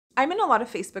I'm in a lot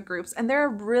of Facebook groups, and there are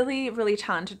really, really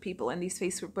talented people in these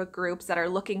Facebook groups that are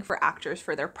looking for actors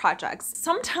for their projects.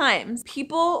 Sometimes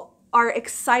people are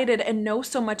excited and know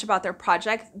so much about their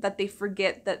project that they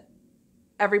forget that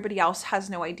everybody else has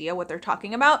no idea what they're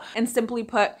talking about. And simply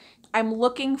put, I'm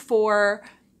looking for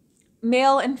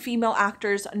male and female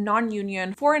actors,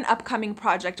 non-union, for an upcoming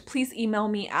project. Please email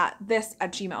me at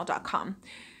this@gmail.com.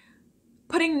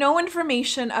 Putting no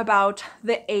information about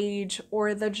the age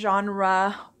or the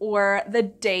genre or the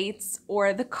dates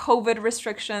or the COVID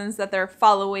restrictions that they're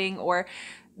following or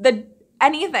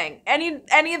anything.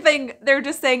 They're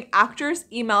just saying actors,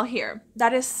 email here.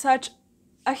 That is such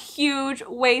a huge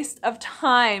waste of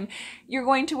time. You're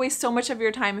going to waste so much of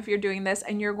your time if you're doing this,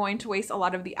 and you're going to waste a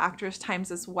lot of the actors'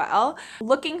 times as well.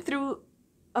 Looking through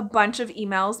a bunch of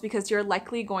emails, because you're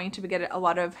likely going to get a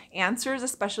lot of answers,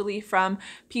 especially from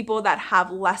people that have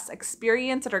less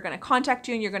experience that are going to contact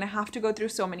you, and you're going to have to go through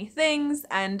so many things.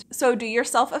 And so do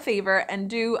yourself a favor and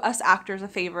do us actors a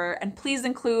favor, and please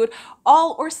include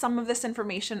all or some of this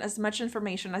information, as much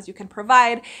information as you can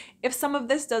provide. If some of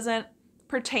this doesn't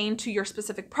pertain to your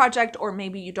specific project, or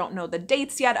maybe you don't know the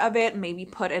dates yet of it, maybe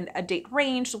put in a date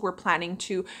range. We're planning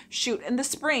to shoot in the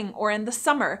spring or in the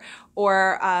summer,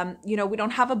 or you know, we don't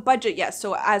have a budget yet,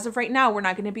 so as of right now we're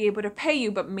not going to be able to pay you,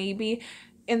 but maybe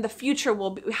in the future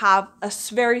we'll have a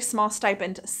very small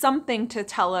stipend, something to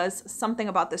tell us something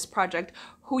about this project,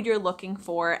 who you're looking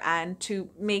for, and to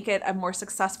make it a more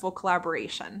successful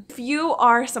collaboration. If you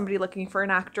are somebody looking for an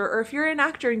actor, or if you're an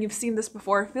actor and you've seen this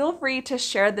before, feel free to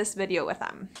share this video with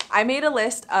them. I made a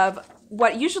list of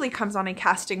what usually comes on a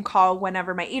casting call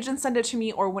whenever my agents send it to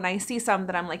me, or when I see some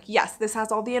that I'm like, yes, this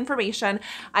has all the information.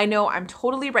 I know I'm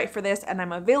totally right for this, and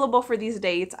I'm available for these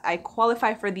dates. I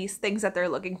qualify for these things that they're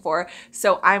looking for,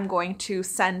 so I'm going to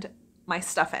send my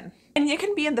stuff in. And you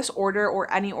can be in this order or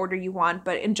any order you want,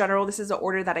 but in general, this is the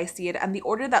order that I see it, and the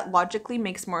order that logically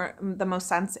makes the most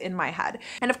sense in my head.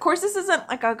 And of course, this isn't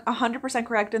like 100%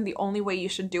 correct and the only way you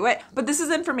should do it, but this is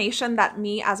information that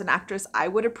me as an actress, I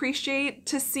would appreciate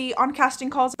to see on casting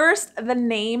calls. First, the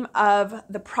name of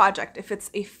the project. If it's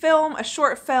a film, a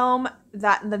short film,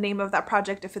 the name of that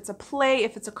project. If it's a play,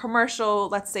 if it's a commercial,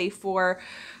 let's say for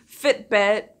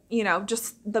Fitbit, you know,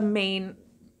 just the main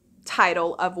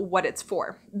title of what it's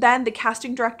for. Then the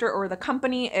casting director or the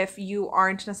company, if you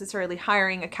aren't necessarily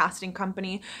hiring a casting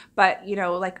company, but you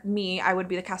know, like me, I would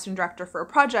be the casting director for a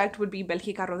project, would be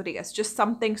Belgica Rodriguez, just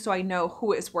something so I know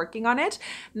who is working on it.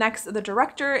 Next, the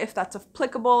director, if that's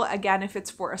applicable. Again, if it's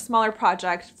for a smaller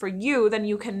project for you, then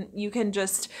you can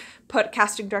just put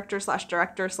casting director /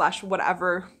 director /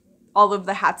 whatever, all of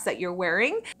the hats that you're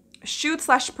wearing. Shoot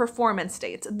 / performance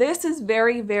dates. This is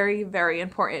very, very, very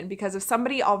important, because if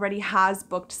somebody already has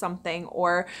booked something,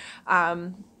 or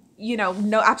you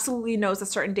know, absolutely knows that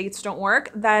certain dates don't work,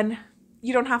 then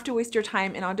you don't have to waste your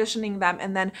time in auditioning them,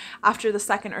 and then after the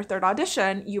second or third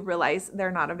audition, you realize they're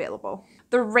not available.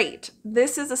 The rate.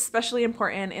 This is especially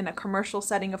important in a commercial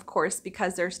setting, of course,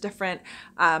 because there's different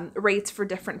rates for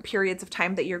different periods of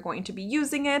time that you're going to be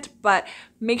using it, but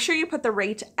make sure you put the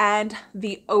rate and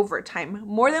the overtime.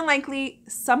 More than likely,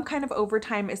 some kind of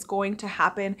overtime is going to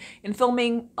happen in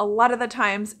filming. A lot of the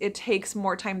times it takes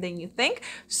more time than you think.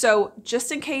 So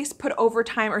just in case, put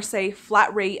overtime, or say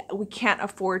flat rate. We can't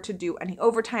afford to do any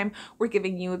overtime. We're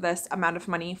giving you this amount of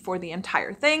money for the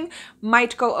entire thing.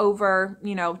 Might go over,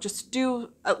 you know, just do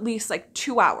at least like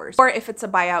 2 hours. Or if it's a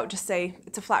buyout, just say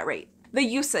it's a flat rate. The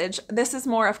usage, this is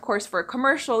more, of course, for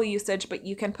commercial usage, but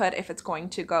you can put if it's going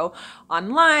to go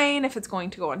online, if it's going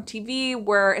to go on TV,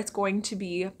 where it's going to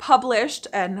be published,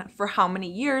 and for how many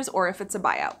years, or if it's a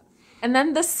buyout. And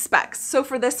then the specs. So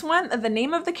for this one, the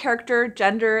name of the character,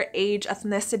 gender, age,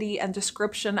 ethnicity, and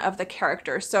description of the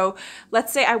character. So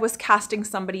let's say I was casting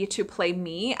somebody to play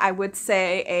me. I would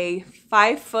say a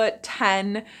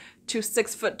 5'10" to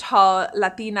 6 foot tall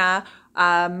Latina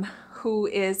who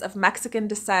is of Mexican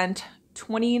descent,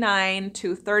 29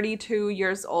 to 32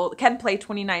 years old, can play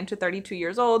 29 to 32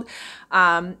 years old,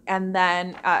 and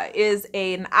then is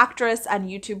an actress and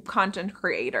YouTube content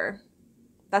creator.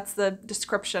 That's the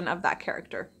description of that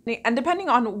character. And depending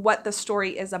on what the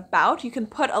story is about, you can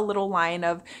put a little line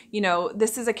of, you know,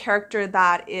 this is a character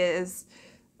that is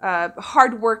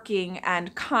hardworking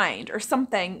and kind, or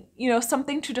something, you know,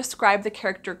 something to describe the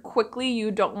character quickly. You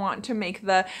don't want to make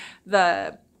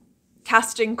the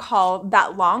casting call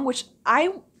that long, which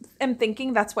I am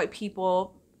thinking that's why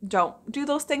people don't do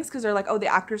those things, because they're like, oh, the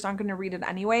actors aren't going to read it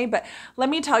anyway. But let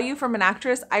me tell you, from an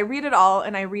actress, I read it all,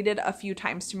 and I read it a few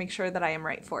times to make sure that I am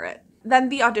right for it. Then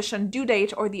the audition due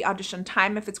date or the audition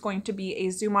time, if it's going to be a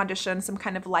Zoom audition, some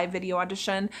kind of live video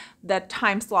audition, the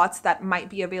time slots that might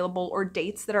be available or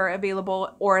dates that are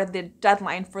available, or the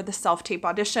deadline for the self-tape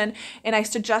audition. And I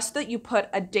suggest that you put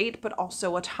a date but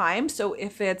also a time. So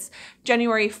if it's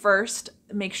January 1st,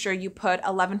 make sure you put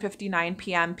 11:59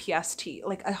 p.m. PST,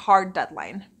 like a hard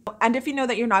deadline. And if you know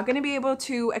that you're not going to be able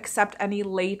to accept any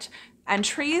late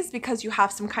entries because you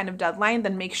have some kind of deadline,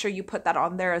 then make sure you put that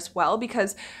on there as well,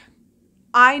 because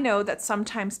I know that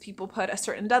sometimes people put a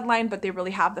certain deadline, but they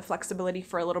really have the flexibility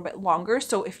for a little bit longer.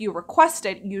 So if you request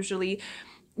it, usually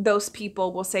those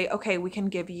people will say, okay, we can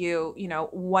give you,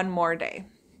 one more day.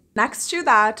 Next to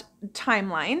that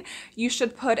timeline, you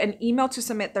should put an email to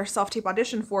submit their self-tape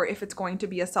audition for, if it's going to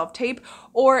be a self-tape,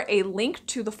 or a link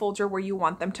to the folder where you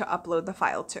want them to upload the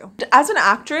file to. As an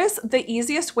actress, the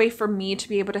easiest way for me to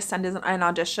be able to send an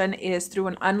audition is through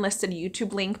an unlisted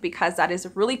YouTube link, because that is a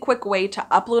really quick way to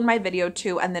upload my video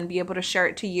to and then be able to share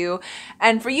it to you,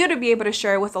 and for you to be able to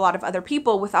share it with a lot of other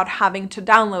people without having to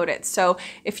download it. So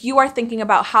if you are thinking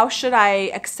about how should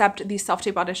I accept these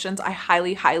self-tape auditions, I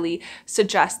highly, highly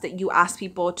suggest that you ask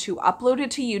people to upload it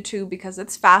to YouTube, because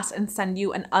it's fast, and send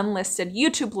you an unlisted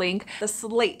YouTube link. The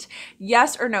slate,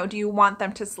 yes or no, do you want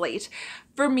them to slate?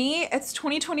 For me, it's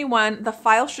 2021. The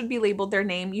file should be labeled their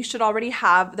name. You should already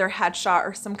have their headshot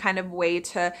or some kind of way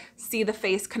to see the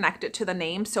face connected to the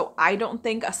name. So I don't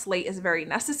think a slate is very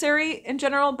necessary in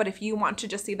general, but if you want to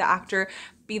just see the actor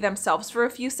be themselves for a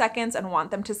few seconds and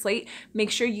want them to slate,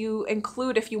 make sure you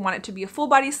include, if you want it to be a full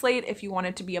body slate, if you want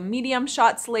it to be a medium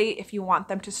shot slate, if you want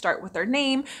them to start with their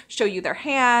name, show you their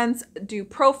hands, do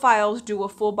profiles, do a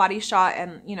full body shot,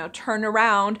 and turn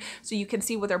around so you can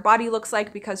see what their body looks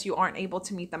like, because you aren't able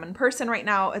to meet them in person right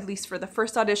now, at least for the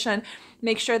first audition.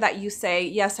 Make sure that you say,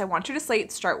 yes, I want you to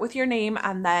slate, start with your name,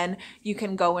 and then you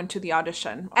can go into the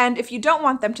audition. And if you don't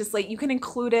want them to slate, you can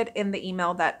include it in the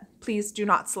email that please do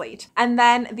not slate. And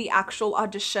then the actual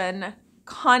audition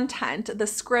content, the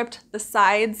script, the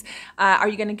sides, are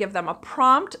you going to give them a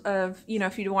prompt of,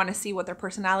 if you want to see what their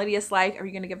personality is like, are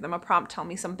you going to give them a prompt, tell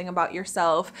me something about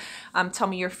yourself, tell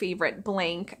me your favorite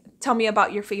blank, tell me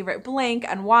about your favorite blank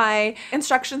and why.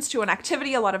 Instructions to an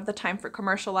activity. A lot of the time for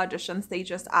commercial auditions, they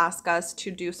just ask us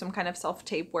to do some kind of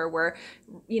self-tape where we're,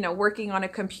 working on a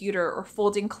computer or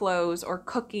folding clothes or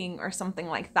cooking or something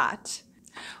like that.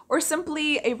 Or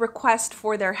simply a request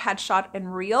for their headshot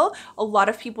and reel. A lot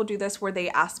of people do this where they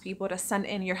ask people to send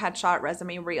in your headshot,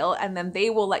 resume, reel, and then they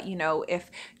will let you know if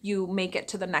you make it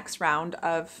to the next round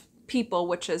of people,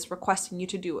 which is requesting you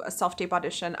to do a self-tape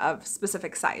audition of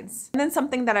specific sides. And then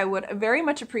something that I would very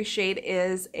much appreciate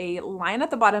is a line at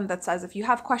the bottom that says, if you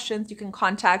have questions, you can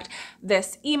contact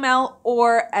this email,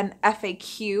 or an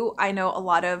FAQ. I know a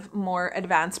lot of more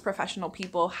advanced professional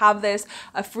people have this,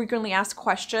 frequently asked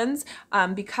questions,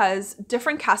 because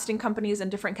different casting companies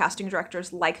and different casting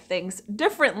directors like things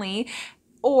differently,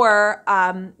 or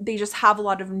they just have a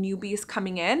lot of newbies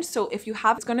coming in. So if you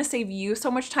have, it's going to save you so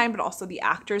much time, but also the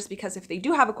actors, because if they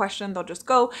do have a question, they'll just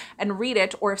go and read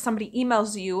it. Or if somebody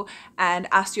emails you and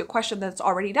asks you a question that's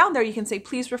already down there, you can say,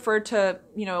 please refer to,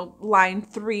 line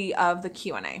 3 of the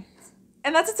Q&A.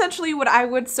 And that's essentially what I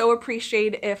would so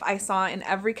appreciate if I saw in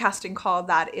every casting call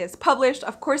that is published.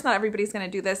 Of course, not everybody's going to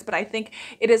do this, but I think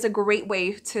it is a great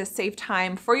way to save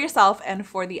time for yourself and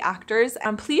for the actors.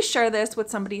 And please share this with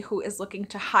somebody who is looking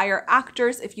to hire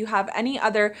actors. If you have any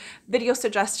other video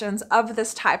suggestions of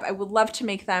this type, I would love to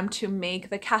make them, to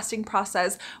make the casting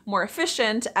process more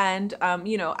efficient and,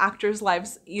 actors'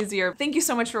 lives easier. Thank you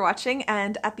so much for watching.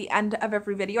 And at the end of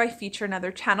every video, I feature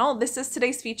another channel. This is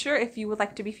today's feature. If you would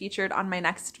like to be featured on my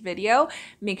next video,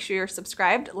 make sure you're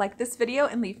subscribed, like this video,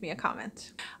 and leave me a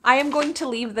comment. I am going to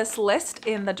leave this list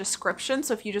in the description,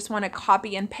 so if you just want to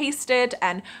copy and paste it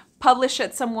and publish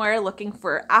it somewhere looking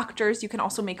for actors. You can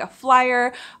also make a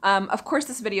flyer. Of course,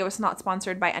 this video is not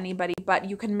sponsored by anybody, but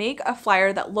you can make a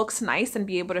flyer that looks nice and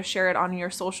be able to share it on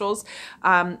your socials,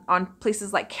 on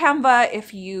places like Canva.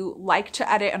 If you like to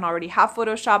edit and already have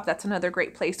Photoshop, that's another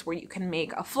great place where you can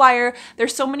make a flyer.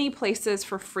 There's so many places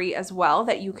for free as well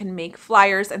that you can make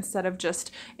flyers instead of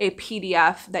just a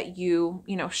PDF that you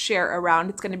share around.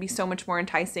 It's going to be so much more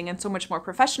enticing and so much more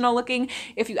professional looking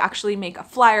if you actually make a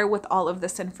flyer with all of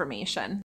this information.